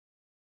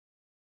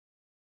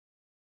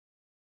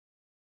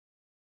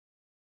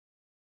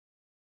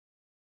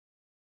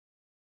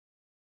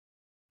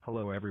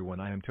Hello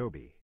everyone, I am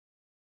Toby.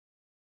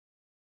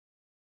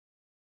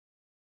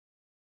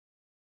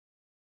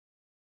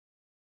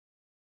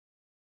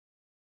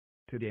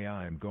 Today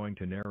I am going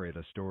to narrate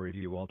a story to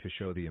you all to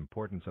show the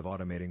importance of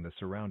automating the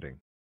surrounding.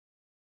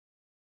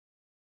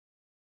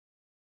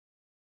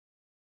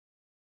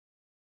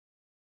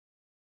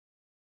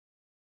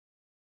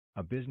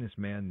 A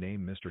businessman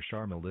named Mr.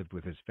 Sharma lived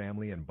with his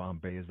family in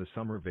Bombay as the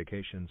summer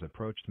vacations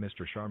approached.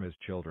 Mr. Sharma's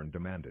children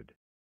demanded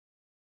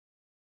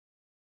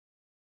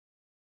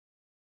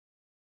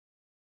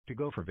to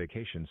go for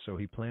vacation, so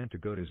he planned to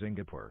go to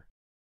Singapore.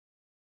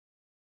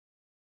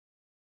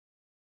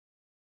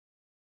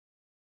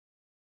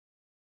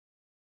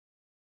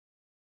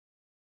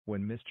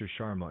 When Mr.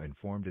 Sharma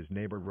informed his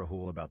neighbor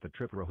Rahul about the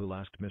trip, Rahul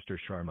asked Mr.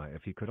 Sharma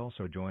if he could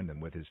also join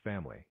them with his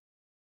family.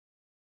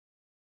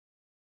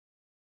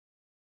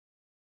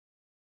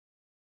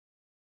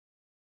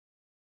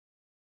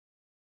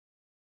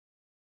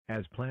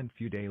 As planned,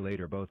 few days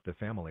later both the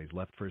families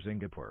left for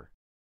Singapore.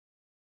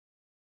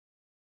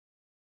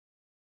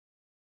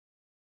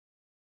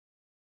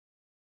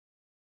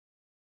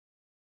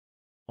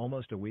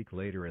 Almost a week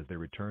later, as they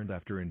returned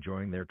after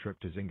enjoying their trip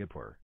to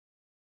Singapore,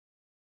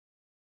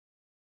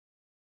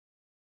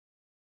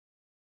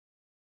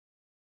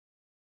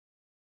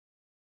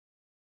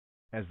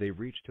 as they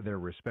reached their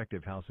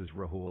respective houses,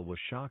 Rahul was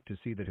shocked to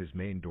see that his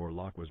main door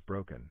lock was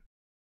broken.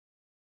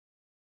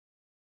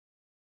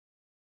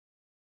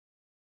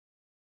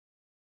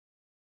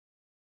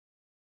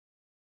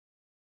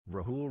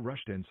 Rahul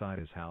rushed inside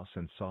his house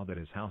and saw that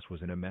his house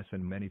was in a mess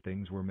and many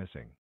things were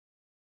missing.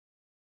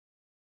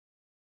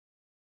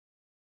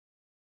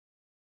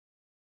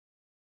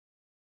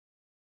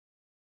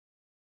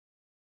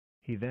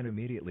 He then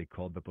immediately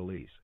called the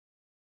police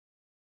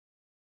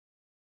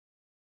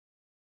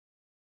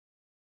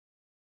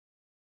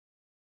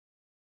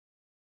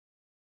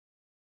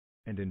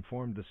and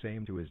informed the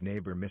same to his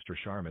neighbor Mr.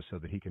 Sharma so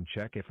that he can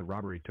check if a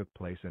robbery took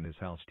place in his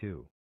house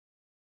too.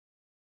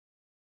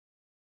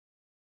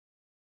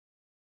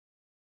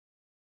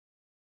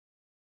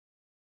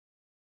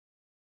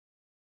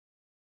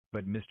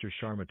 But Mr.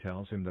 Sharma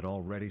tells him that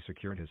already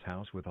secured his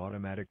house with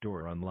automatic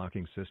door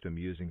unlocking system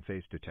using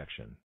face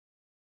detection.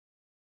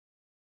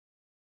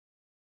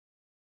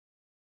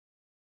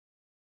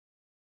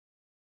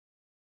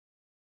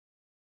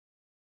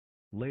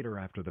 Later,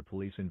 after the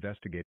police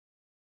investigate,